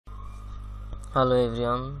Hello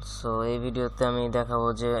everyone. So এই ভিডিওতে আমি দেখাবো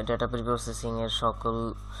যে ডেটা প্রিপ্রসেসিং এর সকল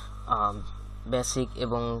বেসিক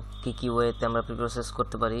এবং কি ওয়েতে আমরা প্রিপ্রসেস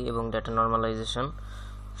করতে পারি এবং ডেটা নরমালাইজেশন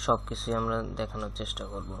সব কিছুই আমরা দেখানোর চেষ্টা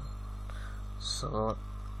করব। সো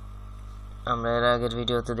আমরা এর আগের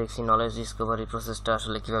ভিডিওতে দেখছি নলেজ ডিসকভারি প্রসেসটা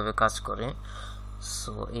আসলে কিভাবে কাজ করে।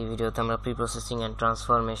 সো এই ভিডিওতে আমরা প্রিপ্রসেসিং অ্যান্ড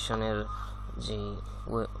ট্রান্সফরমেশনের যে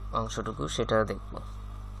অংশটুকু সেটা দেখব।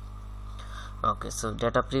 ওকে, সো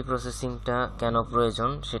ডেটা প্রিপ্রসেসিংটা কেন প্রয়োজন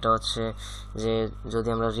সেটা হচ্ছে যে যদি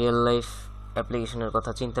আমরা রিয়েল লাইফ অ্যাপ্লিকেশনের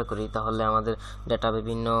কথা চিন্তা করি তাহলে আমাদের ডেটা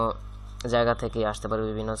বিভিন্ন জায়গা থেকে আসতে পারে,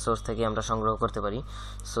 বিভিন্ন সোর্স থেকে আমরা সংগ্রহ করতে পারি।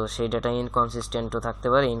 সো সেই ডেটা ইনকনসিস্টেন্টও থাকতে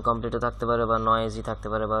পারে, ইনকমপ্লিটও থাকতে পারে, বা নয়েজি থাকতে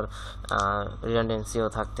পারে, বা রিডান্ডেন্সিও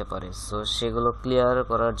থাকতে পারে। সো সেগুলো ক্লিয়ার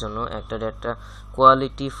করার জন্য একটা ডেটা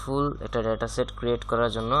কোয়ালিটিফুল একটা ডেটা সেট ক্রিয়েট করার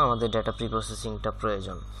জন্য আমাদের ডেটা প্রিপ্রসেসিংটা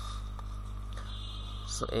প্রয়োজন।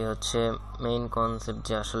 সো এই হচ্ছে মেইন কনসেপ্ট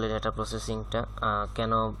যে আসলে ডেটা প্রসেসিংটা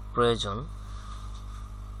কেন প্রয়োজন।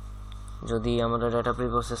 যদি আমরা ডেটা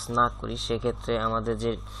প্রিপ্রসেস না করি সেক্ষেত্রে আমাদের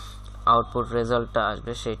যে আউটপুট রেজাল্টটা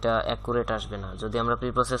আসবে সেটা অ্যাকুরেট আসবে না। যদি আমরা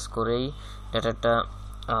প্রিপ্রসেস করেই ডেটাটা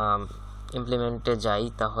ইমপ্লিমেন্টে যাই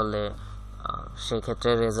তাহলে সেই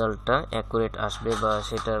ক্ষেত্রে রেজাল্টটা অ্যাকুরেট আসবে বা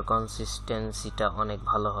সেটার কনসিস্টেন্সিটা অনেক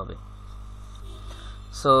ভালো হবে।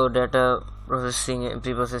 সো ডেটা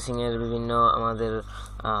প্রিপ্রসেসিং এর বিভিন্ন আমাদের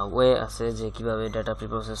ওয়ে আছে যে কিভাবে ডেটা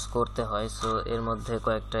প্রিপ্রসেস করতে হয়। সো এর মধ্যে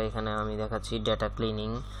কয়েকটা এখানে আমি দেখাচ্ছি: data cleaning,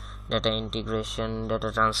 data integration, data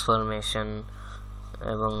transformation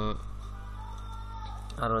এবং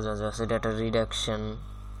আরও যা যা আছে, ডেটা রিডাকশন।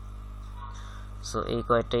 সো এই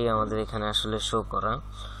কয়েকটাই আমাদের এখানে আসলে শো করা।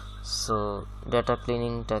 সো ডেটা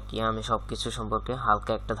ক্লিনিংটা কি, আমি সব কিছু সম্পর্কে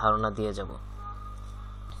হালকা একটা ধারণা দিয়ে যাব।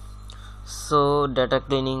 সো ডেটা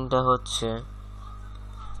ক্লিনিংটা হচ্ছে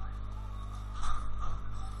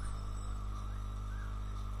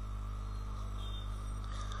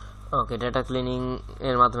ডেটা ক্লিনিং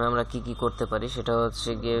এর মাধ্যমে আমরা কি করতে পারি সেটা হচ্ছে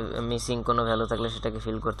গিয়ে মিসিং কোনো ভ্যালু থাকলে সেটাকে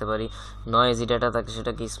ফিল করতে পারি, নয়েজি ডেটা থাকলে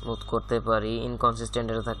সেটাকে স্মুথ করতে পারি, ইনকনসিস্টেন্ট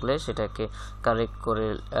ডেটা থাকলে সেটাকে কারেক্ট করে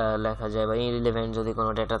লেখা যায়, বা ইররিলেভেন্ট যদি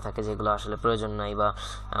কোনো ডেটা থাকে যেগুলো আসলে প্রয়োজন নাই বা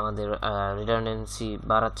আমাদের রিডান্ডেন্সি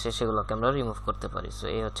বাড়াচ্ছে সেগুলোকে আমরা রিমুভ করতে পারি। সো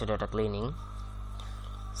এই হচ্ছে data cleaning.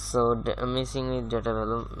 So missing data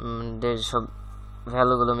value, সব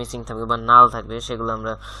ভ্যালুগুলো মিসিং থাকবে বা নাল থাকবে সেগুলো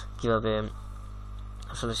আমরা কিভাবে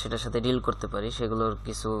আসলে সেটার সাথে ডিল করতে পারি সেগুলোর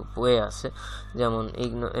কিছু ওয়ে আছে। যেমন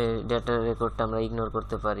ডেটা রেকর্ডটা আমরা ইগনোর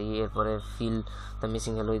করতে পারি, এরপরে feel the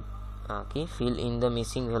missing value fill in the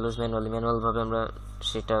missing values ম্যানুয়ালভাবে আমরা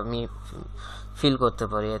সেটা ফিল করতে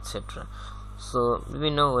পারি, এটসেট্রা। সো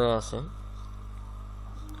বিভিন্ন ওয়ে আছে।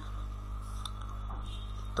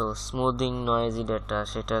 তো স্মুথিং নয়েজি ডেটা,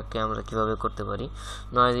 সেটাকে আমরা কিভাবে করতে পারি?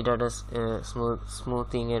 নয়েজি ডেটা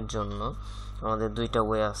স্মুথিং এর জন্য আমাদের দুইটা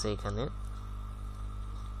ওয়ে আছে এখানে।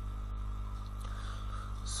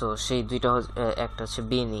 সো সেই দুইটা একটা হচ্ছে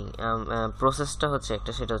বিনিং, প্রসেসটা হচ্ছে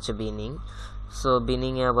একটা, সেটা হচ্ছে বিনিং। সো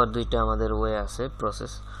বিনিংয়ে আবার দুইটা আমাদের ওয়ে আছে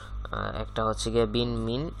প্রসেস, একটা হচ্ছে গিয়ে বিন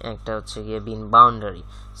মিন, একটা হচ্ছে গিয়ে বিন বাউন্ডারি।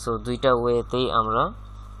 সো দুইটা ওয়েতেই আমরা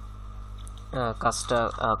কাজটা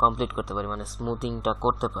কমপ্লিট করতে পারি, মানে স্মুথিংটা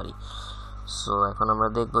করতে পারি। সো এখন আমরা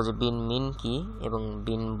দেখব যে বিন মিন কি এবং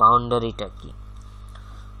বিন বাউন্ডারিটা কি।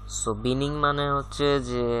 সো বিনিং মানে হচ্ছে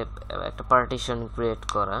যে একটা পার্টিশন ক্রিয়েট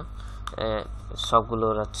করা,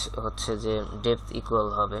 সবগুলোর হচ্ছে যে ডেপথ ইকুয়াল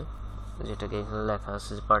হবে, যেটাকে এখানে লেখা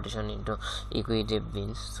আছে যে partition into ইকুই depth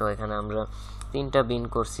beans. So এখানে আমরা তিনটা বিন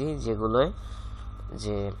করছি যেগুলোয়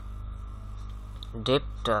যে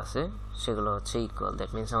ডেপথটা আছে সেগুলো হচ্ছে ইকুয়াল।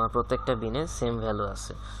 দ্যাট মিনস আমার প্রত্যেকটা বিনে সেম ভ্যালু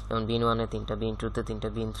আছে, যেমন বিন 1-এ 3টা, বিন 2-তে 3টা,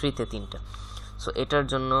 বিন 3-তে 3টা। সো এটার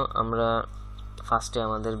জন্য আমরা ফার্স্টে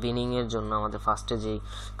আমাদের বিনিংয়ের জন্য আমাদের ফার্স্টে যেই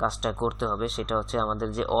কাজটা করতে হবে সেটা হচ্ছে আমাদের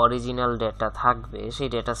যে অরিজিনাল ডেটা থাকবে সেই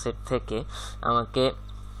ডেটা সেট থেকে আমাকে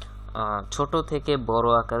ছোট থেকে বড়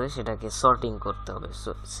আকারে সেটাকে সর্টিং করতে হবে।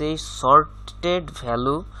 সো সেই সর্টেড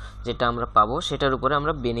ভ্যালু যেটা আমরা পাবো সেটার উপরে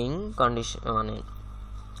আমরা বিনিং কন্ডিশন মানে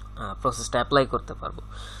প্রসেসটা অ্যাপ্লাই করতে পারবো।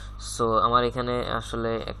 সো আমার এখানে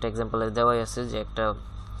আসলে একটা এক্সাম্পলে দেওয়াই আছে যে একটা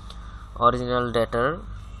অরিজিনাল ডেটার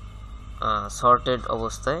সর্টেড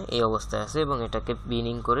অবস্থায় এই অবস্থায় আছে এবং এটাকে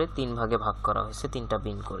বিনিং করে 3 ভাগে ভাগ করা হয়েছে, 3টা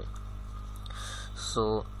বিন করে। সো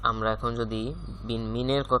আমরা এখন যদি বিন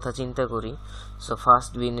মিনের কথা চিন্তা করি, সো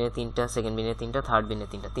ফার্স্ট বিনে 3টা, সেকেন্ড বিনে 3টা, থার্ড বিনে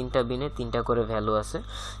 3টা, 3টা বিনে 3টা করে ভ্যালু আছে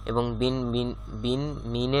এবং বিন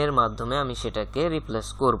মিনের মাধ্যমে আমি সেটাকে রিপ্লেস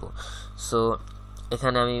করব। সো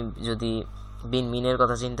এখানে আমি যদি বিন মিনের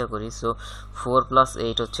কথা চিন্তা করি, সো 4 +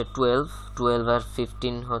 8 হচ্ছে 12 আর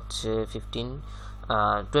 15 হচ্ছে 27।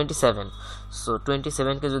 সো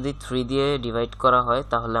 27কে যদি 3 দিয়ে ডিভাইড করা হয়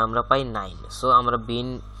তাহলে আমরা পাই 9। সো আমরা বিন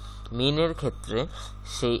মিনের ক্ষেত্রে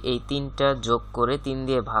সেই এই তিনটা যোগ করে 3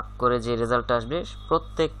 দিয়ে ভাগ করে যে রেজাল্ট আসবে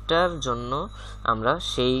প্রত্যেকটার জন্য আমরা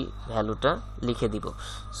সেই ভ্যালুটা লিখে দিব।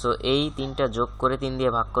 সো এই তিনটা যোগ করে 3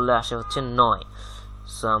 দিয়ে ভাগ করলে আসে হচ্ছে 9।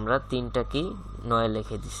 সো আমরা 3টাকেই 9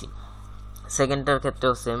 লিখে দিছি। সেকেন্ডটার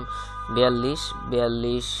ক্ষেত্রেও সেম 42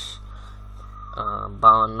 52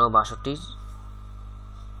 62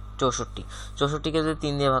 62 64কে যদি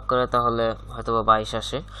 3 দিয়ে ভাগ করে তাহলে হয়তো 22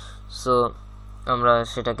 আসে। সো আমরা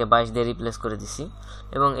সেটাকে 22 দিয়ে রিপ্লেস করে দিছি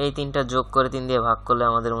এবং এই তিনটা যোগ করে 3 দিয়ে ভাগ করলে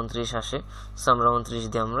আমাদের 29 আসে। সো আমরা 29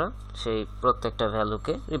 দিয়ে আমরা সেই প্রত্যেকটা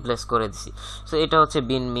ভ্যালুকে রিপ্লেস করে দিছি। সো এটা হচ্ছে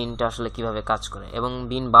বিন মিনটা আসলে কিভাবে কাজ করে। এবং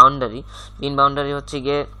বিন বাউন্ডারি হচ্ছে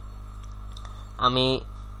গিয়ে আমি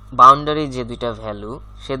বাউন্ডারি যে দুইটা ভ্যালু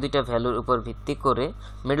সে দুইটা ভ্যালুর উপর ভিত্তি করে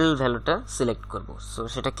মিডল ভ্যালুটা সিলেক্ট করব। সো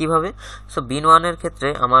সেটা কিভাবে? সো বিন 1 এর ক্ষেত্রে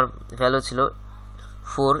আমার ভ্যালু ছিল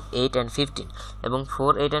 4, 8 and 15 এবং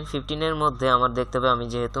 4, 8 and 15 এর মধ্যে আমার দেখতে হবে আমি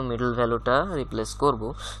যেহেতু মিডল ভ্যালুটা রিপ্লেস করব,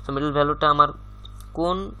 সো মিডল ভ্যালুটা আমার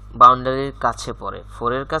কোন বাউন্ডারির কাছে পড়ে,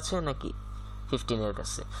 4 এর কাছে নাকি 15 এর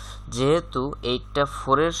কাছে। যেহেতু 8টা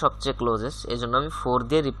 4 এর সবচেয়ে ক্লোজেস্ট, এজন্য আমি 4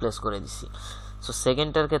 দিয়ে রিপ্লেস করে দিছি। সো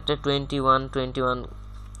সেকেন্ডটার ক্ষেত্রে 21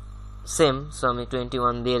 সেম, সো আমি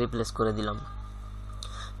 21 দিয়ে রিপ্লেস করে দিলাম।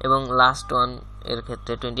 এবং লাস্ট ওয়ান এর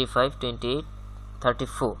ক্ষেত্রে 25, 28,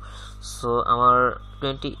 34। সো আমার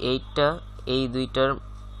 28টা এই দুইটার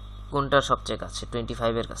কোনটা সবচেয়ে কাছে,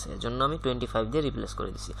 25 এর কাছে, এজন্য আমি 25 দিয়ে রিপ্লেস করে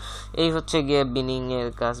দিছি। এই হচ্ছে গিয়ে বিনিং এর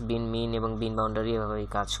কাজ। বিন মিন এবং বিন বাউন্ডারি এভাবেই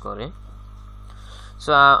কাজ করে।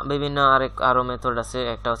 সো বিভিন্ন আরো মেথড আছে।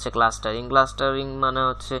 একটা হচ্ছে ক্লাস্টারিং মানে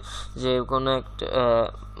হচ্ছে যে কোনো একটা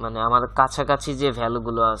মানে আমার কাছাকাছি যে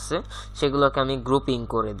ভ্যালুগুলো আছে সেগুলোকে আমি গ্রুপিং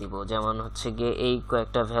করে দিব। যেমন হচ্ছে গিয়ে এই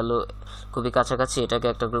কয়েকটা ভ্যালু খুবই কাছাকাছি, এটাকে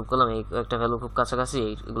একটা গ্রুপ করলাম, এই কয়েকটা ভ্যালু খুব কাছাকাছি,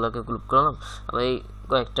 এইগুলোকে গ্রুপ করলাম, আবার এই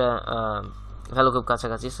কয়েকটা ভ্যালু খুব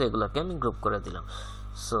কাছাকাছি, সো এগুলোকে আমি গ্রুপ করে দিলাম।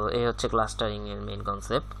 সো এই হচ্ছে ক্লাস্টারিং এর মেইন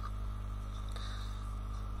কনসেপ্ট।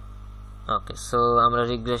 ওকে, সো আমরা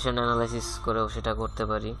রিগ্রেশন অ্যানালাইসিস করেও সেটা করতে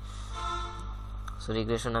পারি। সো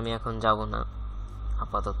রিগ্রেশন আমি এখন যাব না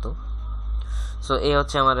আপাতত। সো এই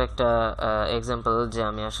হচ্ছে আমার একটা এক্সাম্পল যে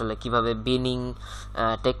আমি আসলে কিভাবে বিনিং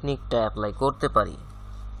টেকনিকটা অ্যাপ্লাই করতে পারি।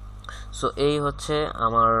 সো এই হচ্ছে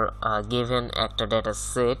আমার গিভেন একটা ডেটা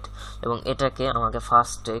সেট এবং এটাকে আমাকে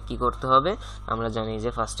ফার্স্টে কি করতে হবে, আমরা জানি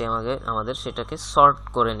যে ফার্স্টে আমাদের সেটাকে সর্ট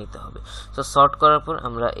করে নিতে হবে। সো সর্ট করার পর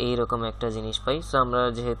আমরা এইরকম একটা জিনিস পাই। সো আমরা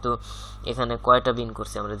যেহেতু এখানে কয়টা বিন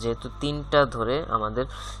করছি, আমরা যেহেতু 3টা ধরে আমাদের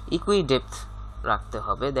ইকুই ডেপথ রাখতে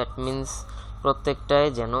হবে, দ্যাট মিনস প্রত্যেকটায়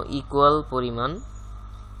যেন ইকুয়াল পরিমাণ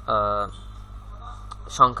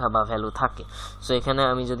সংখ্যা বা ভ্যালু থাকে। সো এখানে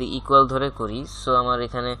আমি যদি ইকুয়াল ধরে করি, সো আমার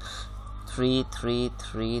এখানে 3 3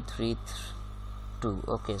 3 3 2।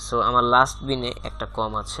 ওকে, সো আমার লাস্ট বিনে একটা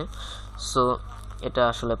কম আছে। সো এটা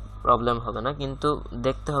আসলে প্রবলেম হবে না, কিন্তু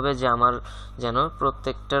দেখতে হবে যে আমার যেন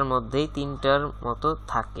প্রত্যেকটার মধ্যেই 3টার মতো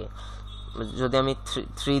থাকে। যদি আমি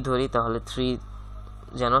 3 ধরি তাহলে 3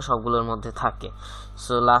 যেন সবগুলোর মধ্যে থাকে।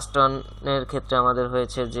 সো লাস্ট ওয়ানের ক্ষেত্রে আমাদের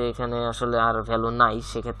হয়েছে যে এখানে আসলে আর ভ্যালু নাই,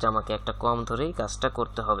 সেক্ষেত্রে আমাকে একটা কম ধরেই কাজটা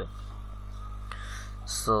করতে হবে।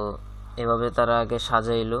 সো এভাবে তারা আগে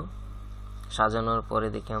সাজাইলো, সাজানোর পরে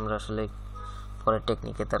দেখি আমরা আসলে পরের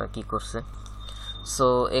টেকনিকে তারা কি করছে। সো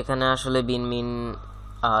এখানে আসলে বিন মিন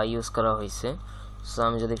ইউজ করা হয়েছে। সো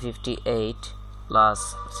আমি যদি 58 প্লাস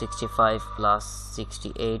 65 প্লাস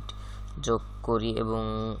 68 যোগ করি এবং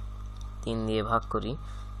 3 দিয়ে ভাগ করি,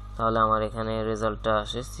 তাহলে আমার এখানে রেজাল্টটা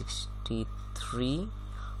আসে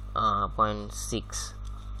 63.6।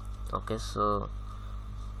 ওকে, সো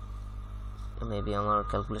মেবি আমার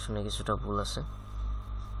ক্যালকুলেশনে কিছুটা ভুল আছে।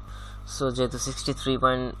 সো যেহেতু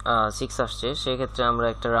 63.6 আসছে, সেক্ষেত্রে আমরা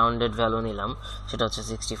একটা রাউন্ডেড ভ্যালু নিলাম, সেটা হচ্ছে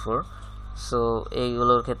 64। সো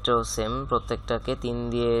এইগুলোর ক্ষেত্রেও সেম, প্রত্যেকটাকে 3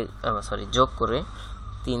 দিয়ে যোগ করে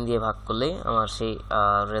 3 দিয়ে ভাগ করলে আমার সেই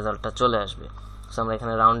রেজাল্টটা চলে আসবে। সো আমরা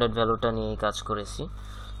এখানে রাউন্ডেড ভ্যালুটা নিয়েই কাজ করেছি।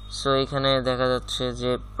 সো এখানে দেখা যাচ্ছে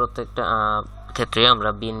যে প্রত্যেকটা ক্ষেত্রে আমরা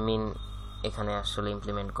বিন মিন এখানে আসলে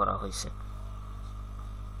ইমপ্লিমেন্ট করা হয়েছে।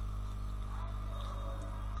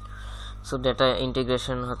 সো ডেটা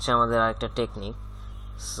ইন্টিগ্রেশন হচ্ছে আমাদের আরেকটা টেকনিক।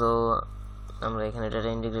 সো আমরা এখানে ডেটা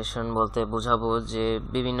ইন্টিগ্রেশন বলতে বোঝাবো যে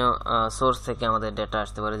বিভিন্ন সোর্স থেকে আমাদের ডেটা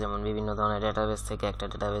আসতে পারে, যেমন বিভিন্ন ধরনের ডেটাবেস থেকে একটা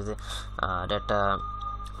ডেটাবেসে ডেটা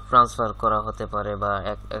ট্রান্সফার করা হতে পারে বা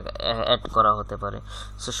অ্যাড করা হতে পারে।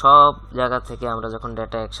 সো সব জায়গা থেকে আমরা যখন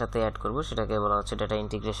ডেটা একসাথে অ্যাড করব সেটাকে বলা হচ্ছে ডেটা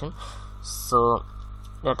ইন্টিগ্রেশন। সো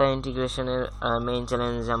ডেটা ইন্টিগ্রেশনের মেইন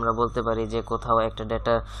চ্যালেঞ্জ আমরা বলতে পারি যে কোথাও একটা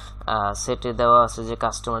ডেটা সেটে দেওয়া আছে যে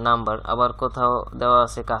কাস্টমার নাম্বার, আবার কোথাও দেওয়া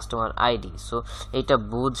আছে কাস্টমার আইডি। সো এইটা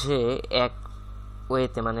বুঝে এক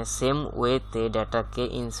ওয়েতে মানে সেম ওয়েতে ডেটাকে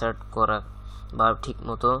ইনসার্ট করা বা ঠিক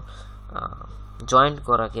মতো জয়েন্ট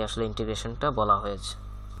করাকে আসলে ইন্টিগ্রেশনটা বলা হয়েছে।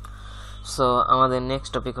 সো আমাদের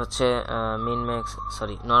নেক্সট টপিক হচ্ছে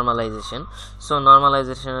নর্মালাইজেশন। সো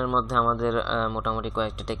নর্মালাইজেশনের মধ্যে আমাদের মোটামুটি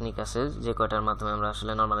কয়েকটা টেকনিক আছে যে কয়টার মাধ্যমে আমরা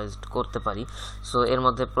আসলে নর্মালাইজ করতে পারি। সো এর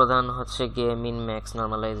মধ্যে প্রধান হচ্ছে গিয়ে মিন max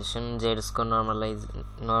normalisation, Z square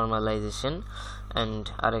normalisation, and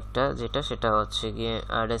আরেকটা সেটা হচ্ছে গিয়ে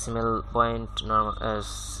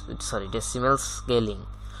ডেসিমেল স্কেলিং।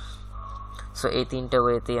 সো এই তিনটা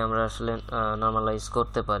ওয়েতেই আমরা আসলে নর্মালাইজ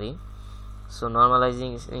করতে পারি। সো নর্মালাইজিং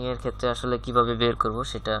এর ক্ষেত্রে আসলে কিভাবে বের করব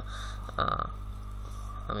সেটা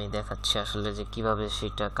আমি দেখাচ্ছি আসলে যে কিভাবে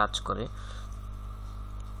সেটা কাজ করে।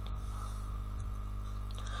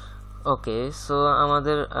 ওকে, সো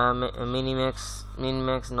আমাদের মিন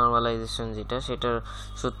ম্যাক্স নর্মালাইজেশন সেটার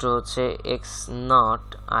সূত্র হচ্ছে x not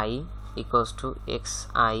I equals to x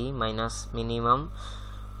I minus minimum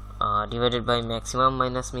divided by maximum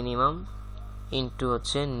minus minimum into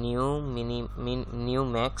হচ্ছে new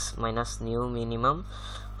max minus new minimum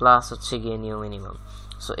plus হচ্ছে গিয়ে নিউ মিনিমাম।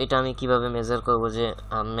 সো এটা আমি কিভাবে মেজার করব যে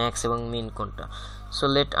ম্যাক্স এবং মিন কোনটা। সো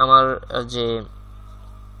লেট আমার যে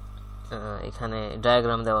এখানে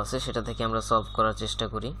ডায়াগ্রাম দেওয়া আছে সেটা থেকে আমরা সলভ করার চেষ্টা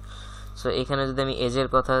করি। সো এখানে যদি আমি এজের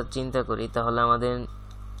কথা চিন্তা করি তাহলে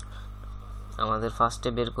আমাদের ফার্স্টে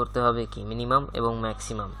বের করতে হবে কি মিনিমাম এবং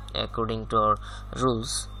maximum according to our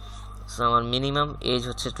rules. So আমার মিনিমাম এজ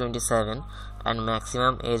হচ্ছে 27 অ্যান্ড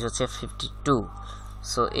ম্যাক্সিমাম এজ হচ্ছে 52।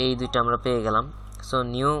 সো এই দুইটা আমরা পেয়ে গেলাম। সো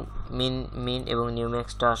নিউ মিন এবং নিউ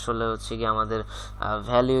ম্যাক্সটা আসলে হচ্ছে কি আমাদের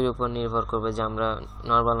ভ্যালুর উপর নির্ভর করবে যে আমরা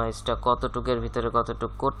নর্মালাইজটা কতটুকের ভিতরে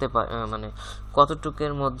কতটুক করতে মানে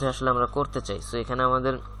কতটুকের মধ্যে আসলে আমরা করতে চাই। সো এখানে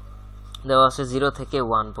আমাদের দেওয়া আছে 0 থেকে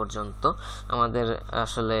 1 পর্যন্ত আমাদের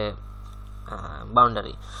আসলে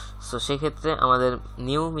বাউন্ডারি। সো সেক্ষেত্রে আমাদের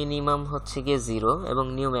নিউ মিনিমাম হচ্ছে গিয়ে 0 এবং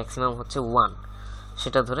নিউ ম্যাক্সিমাম হচ্ছে 1,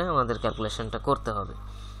 সেটা ধরে আমাদের ক্যালকুলেশনটা করতে হবে।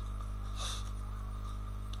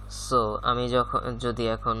 সো আমি যদি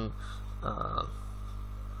এখন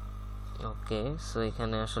ওকে, সো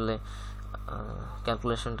এখানে আসলে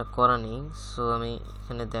ক্যালকুলেশনটা করা নেই। সো আমি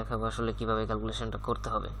এখানে দেখাবো আসলে কিভাবে ক্যালকুলেশনটা করতে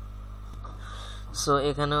হবে। সো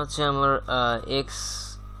এখানে হচ্ছে আমার এক্স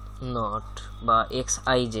নট বা এক্স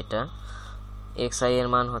আই এক্স আই এর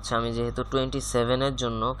মান হচ্ছে আমি যেহেতু 27 এর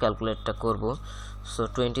জন্য ক্যালকুলেটটা করব। সো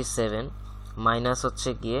 27 মাইনাস হচ্ছে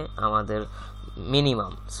গিয়ে আমাদের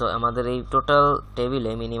মিনিমাম। সো আমাদের এই টোটাল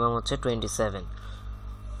টেবিলে মিনিমাম হচ্ছে 27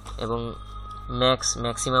 এবং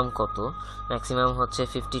ম্যাক্সিমাম কত, ম্যাক্সিমাম হচ্ছে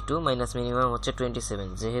 52 মাইনাস মিনিমাম হচ্ছে 27।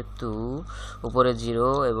 যেহেতু উপরে 0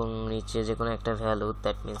 এবং নিচে যে কোনো একটা ভ্যালু,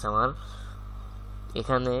 দ্যাট মিনস আমার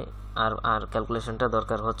এখানে আর ক্যালকুলেশনটা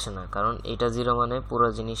দরকার হচ্ছে না, কারণ এটা 0 মানে পুরো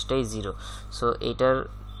জিনিসটাই 0। সো এইটার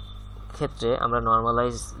ক্ষেত্রে আমরা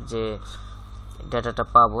নর্মালাইজ যে ডাটাটা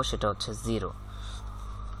পাবো সেটা হচ্ছে 0।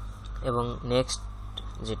 এবং নেক্সট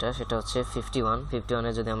সেটা হচ্ছে 51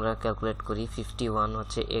 এ যদি আমরা ক্যালকুলেট করি 51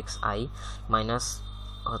 হচ্ছে এক্স আই মাইনাস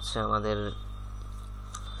হচ্ছে আমাদের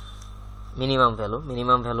মিনিমাম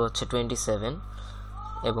ভ্যালু হচ্ছে 27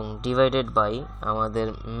 এবং ডিভাইডেড বাই আমাদের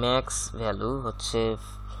ম্যাক্স ভ্যালু হচ্ছে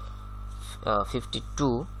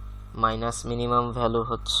 52 মাইনাস মিনিমাম ভ্যালু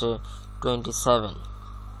হচ্ছে 27।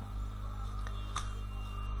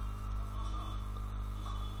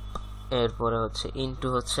 এরপরে হচ্ছে ইনটু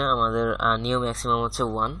হচ্ছে আমাদের নিউ ম্যাক্সিমাম হচ্ছে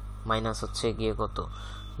 1 মাইনাস হচ্ছে গিয়ে কত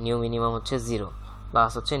নিউ মিনিমাম হচ্ছে 0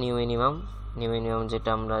 প্লাস হচ্ছে নিউ মিনিমাম যেটা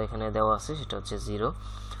আমরা এখানে দেওয়া আছে সেটা হচ্ছে 0।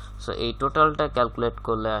 সো এই টোটালটা ক্যালকুলেট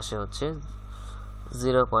করলে আসে হচ্ছে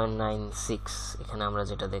 0.96 এখানে আমরা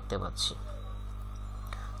যেটা দেখতে পাচ্ছি।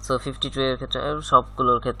 সো 52 এর ক্ষেত্রে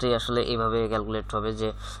সবগুলোর ক্ষেত্রেই আসলে এইভাবে ক্যালকুলেট হবে যে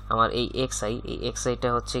আমার এই এক্সআইটা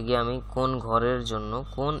হচ্ছে গিয়ে আমি কোন ঘরের জন্য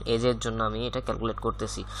কোন এজের জন্য আমি এটা ক্যালকুলেট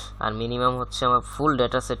করতেছি, আর মিনিমাম হচ্ছে আমার ফুল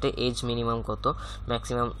ডেটা সেটে এজ মিনিমাম কত,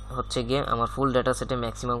 ম্যাক্সিমাম হচ্ছে গিয়ে আমার ফুল ডেটা সেটে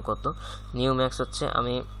ম্যাক্সিমাম কত, নিউ ম্যাক্স হচ্ছে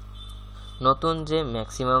আমি নতুন যে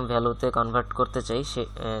ম্যাক্সিমাম ভ্যালুতে কনভার্ট করতে চাই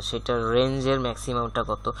সেটার রেঞ্জের ম্যাক্সিমামটা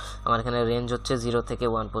কত, আমার এখানে রেঞ্জ হচ্ছে 0 থেকে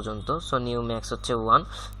 1 পর্যন্ত। সো নিউ ম্যাক্স হচ্ছে 1,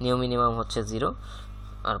 নিউ মিনিমাম হচ্ছে 0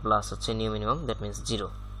 আর প্লাস হচ্ছে new minimum, that means 0।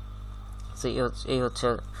 So এই হচ্ছে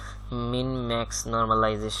মিন ম্যাক্স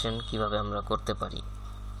নর্মালাইজেশন কিভাবে আমরা করতে পারি।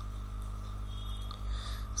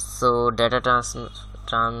 সো ডেটা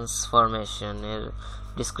ট্রান্সফরমেশনের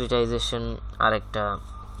ডিসক্রিটাইজেশন আরেকটা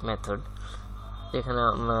মেথড। এখানে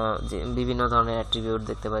আমরা বিভিন্ন ধরনের অ্যাট্রিবিউট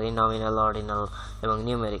দেখতে পারি, নমিনাল, অর্ডিনাল এবং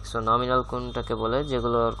নিউমেরিক। সো নমিনাল কোনটাকে বলে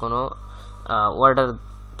যেগুলোর কোনো অর্ডার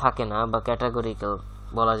থাকে না বা ক্যাটাগরিক্যাল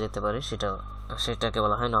বলা যেতে পারে, সেটাকে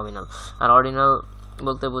বলা হয় নমিনাল। আর অর্ডিনাল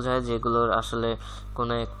বলতে বোঝায় যেগুলোর আসলে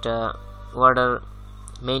কোনো একটা অর্ডার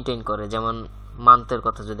মেইনটেইন করে, যেমন মান্থের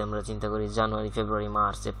কথা যদি আমরা চিন্তা করি, জানুয়ারি, ফেব্রুয়ারি,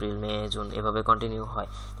 মার্চ, এপ্রিল, মে, জুন, এভাবে কন্টিনিউ হয়,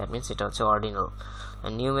 দ্যাট মিনস এটা হচ্ছে ordinal.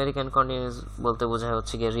 And numeric and continuous বলতে বোঝায়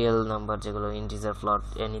হচ্ছে গিয়ে রিয়েল নাম্বার, যেগুলো ইন্টিজার, ফ্লোট,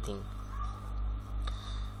 এনিথিং।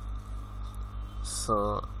 সো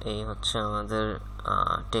এই হচ্ছে আমাদের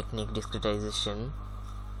টেকনিক ডিসক্রিটাইজেশন।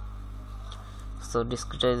 সো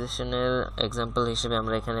ডিসক্রিটাইজেশনের এক্সাম্পল হিসেবে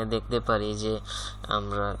আমরা এখানে দেখতে পারি যে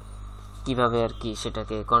আমরা কিভাবে আর কি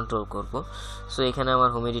সেটাকে কন্ট্রোল করব। সো এখানে আমার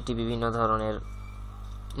হিউমিডিটি বিভিন্ন ধরনের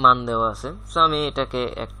মান দেওয়া আছে। সো আমি এটাকে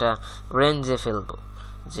একটা রেঞ্জে ফেলবো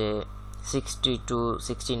যে 60 to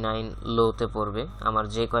 69 লোতে পড়বে। আমার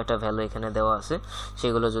যে কয়টা ভ্যালু এখানে দেওয়া আছে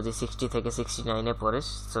সেগুলো যদি 60 থেকে 69-এ পড়ে,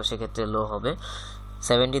 তো সেক্ষেত্রে লো হবে।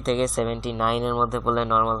 70 থেকে 79-এর মধ্যে পড়লে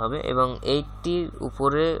নর্মাল হবে, এবং 80-র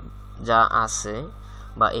উপরে যা আছে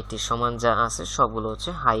বা 80-র সমান যা আছে সবগুলো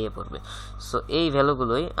হচ্ছে হাইয়ে পড়বে। সো এই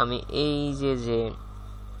ভ্যালুগুলোই আমি এই যে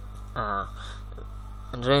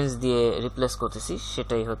রেঞ্জ দিয়ে রিপ্লেস করতেছি,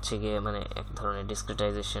 সেটাই হচ্ছে গিয়ে মানে এক ধরনের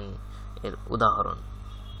ডিসক্রিটাইজেশন এর উদাহরণ।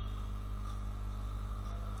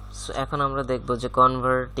 সো এখন আমরা দেখব যে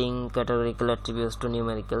converting categorical attributes two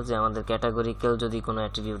numerical, যে আমাদের ক্যাটাগরিক্যাল যদি কোনো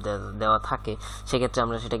অ্যাট্রিবিউট দেওয়া থাকে সেক্ষেত্রে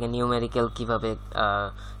আমরা সেটাকে নিউমেরিক্যাল কিভাবে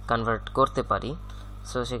কনভার্ট করতে পারি।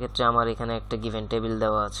 সো সেক্ষেত্রে আমার এখানে একটা গিভেন টেবিল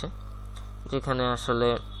দেওয়া আছে, যেখানে আসলে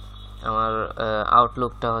আমার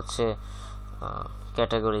আউটলুকটা হচ্ছে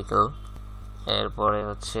ক্যাটাগরিক্যাল, এরপরে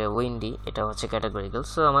হচ্ছে উইন্ডি, এটা হচ্ছে ক্যাটাগরিক্যাল।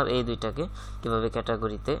 সো আমার এই দুইটাকে কিভাবে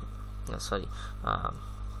ক্যাটাগরিতে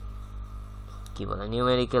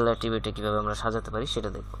নিউমেরিক্যাল অ্যাট্রিবিউটে কিভাবে আমরা সাজাতে পারি সেটা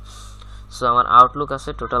দেখব। সো আমার আউটলুক আছে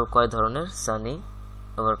টোটাল কয় ধরনের, Sunny,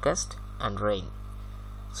 overcast and rain.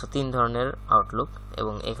 So 3 ধরনের আউটলুক,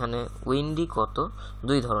 এবং এখানে উইন্ডি কত,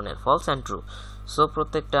 2 ধরনের, ফলস অ্যান্ড ট্রু। সো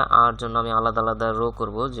প্রত্যেকটা আর জন্য আমি আলাদা আলাদা রো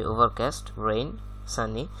করব, যে ওভারকাস্ট, রেইন,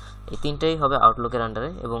 সানি, এই তিনটাই হবে আউটলুকের আন্ডারে,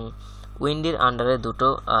 এবং উইন্ডির আন্ডারে দুটো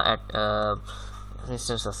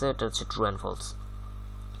ইনস্ট্যান্স আছে, এটা হচ্ছে ট্রু অ্যান্ড ফলস।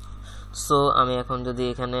 সো আমি এখন যদি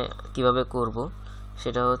এখানে কিভাবে করব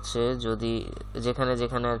সেটা হচ্ছে, যদি যেখানে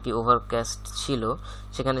যেখানে আর কি ওভারকাস্ট ছিল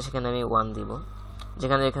সেখানে সেখানে আমি 1 দিব,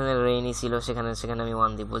 যেখানে যেখানে রেইনি ছিল সেখানে সেখানে আমি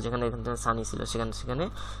 1 দিব, যেখানে যেখানে সানি ছিল সেখানে সেখানে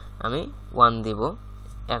আমি 1 দিব,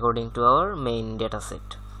 according to our main data set.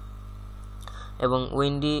 এবং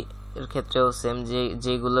উইন্ডি এর ক্ষেত্রেও সেম,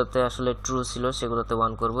 যেগুলোতে আসলে ট্রু ছিল সেগুলোতে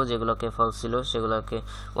 1 করব, যেগুলোকে ফলস ছিল সেগুলোকে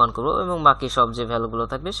 1 করব, এবং বাকি সব যে ভ্যালুগুলো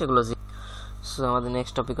থাকবে সেগুলো। সো আমাদের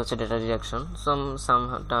নেক্সট টপিক হচ্ছে ডেটা ডিডাকশন।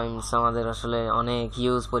 সামটাইমস আমাদের আসলে অনেক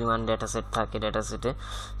হিউজ পরিমাণ ডেটা সেট থাকে ডেটা সেটে।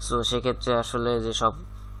 সো সেক্ষেত্রে আসলে যে সব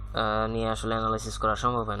নিয়ে আসলে অ্যানালাইসিস করা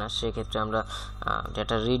সম্ভব হয় না, সেক্ষেত্রে আমরা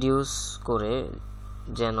ডেটা রিডিউস করে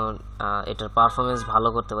যেন এটার পারফরমেন্স ভালো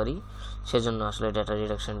করতে পারি সেজন্য আসলে ডেটা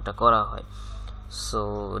রিডাকশনটা করা হয়। So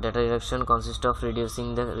data reduction consist of reducing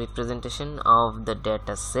the representation of the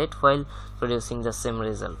data set while producing the same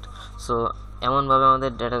result. So এমনভাবে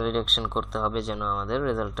আমাদের ডেটা রিডাকশন করতে হবে যেন আমাদের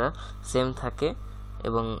রেজাল্টটা সেম থাকে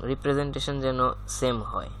এবং রিপ্রেজেন্টেশন যেন সেম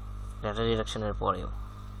হয় ডেটা রিডাকশনের পরেও।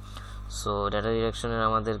 সো ডেটা রিডাকশনের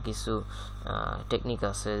আমাদের কিছু টেকনিক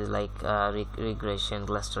আছে, like regression,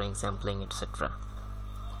 clustering, sampling, etcetera.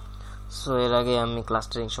 So এর আগে আমি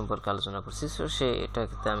ক্লাস্টারিং সম্পর্কে আলোচনা করছি, সো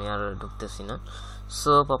এটাতে আমি আর ঢুকতেছি না।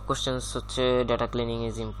 সো পপ কোশ্চেন্স হচ্ছে data cleaning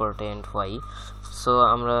is important, why. So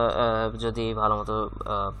আমরা যদি ভালো মতো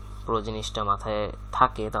পুরো জিনিসটা মাথায়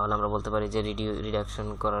থাকে তাহলে আমরা বলতে পারি যে রিডাকশন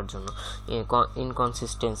করার জন্য,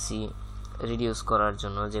 ইনকনসিস্টেন্সি রিডিউস করার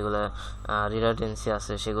জন্য, যেগুলো রিডান্ডেন্সি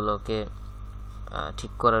আছে সেগুলোকে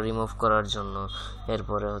ঠিক করা, রিমুভ করার জন্য,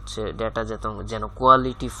 এরপরে হচ্ছে ডেটা যেন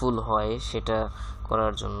কোয়ালিটিফুল হয় সেটা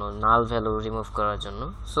করার জন্য, নাল ভ্যালু রিমুভ করার জন্য।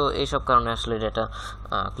 সো এইসব কারণে আসলে ডেটা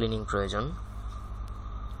ক্লিনিং প্রয়োজন।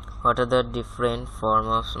 What are the different form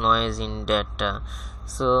of noise in data?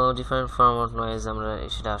 So different form of noise আমরা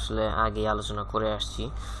সেটা আসলে আগে আলোচনা করে আসছি।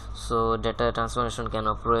 সো ডেটা ট্রান্সফরমেশন কেন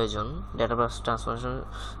প্রয়োজন? ডেটা ট্রান্সফরমেশন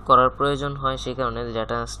করার প্রয়োজন হয় সেই কারণে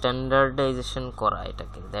ডেটা স্ট্যান্ডার্ডাইজেশন করা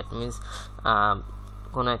এটাকে, দ্যাট মিনস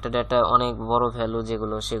কোনো একটা ডেটা অনেক বড় ভ্যালু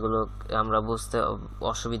সেগুলো আমরা বুঝতে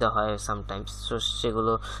অসুবিধা হয় সামটাইমস, সো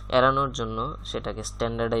সেগুলো এড়ানোর জন্য সেটাকে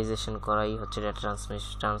স্ট্যান্ডার্ডাইজেশন করাই হচ্ছে data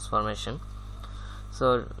transformation. So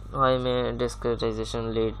why May ডিসক্রিটাইজেশন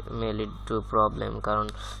may lead to problem? কারণ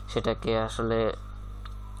সেটাকে আসলে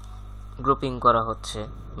গ্রুপিং করা হচ্ছে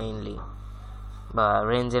মেইনলি, বা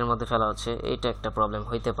রেঞ্জের মধ্যে ফেলা হচ্ছে, এইটা একটা প্রবলেম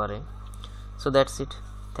হইতে পারে। So that's it,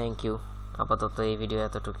 thank you. আপাতত এই ভিডিও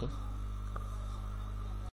এতটুকুই।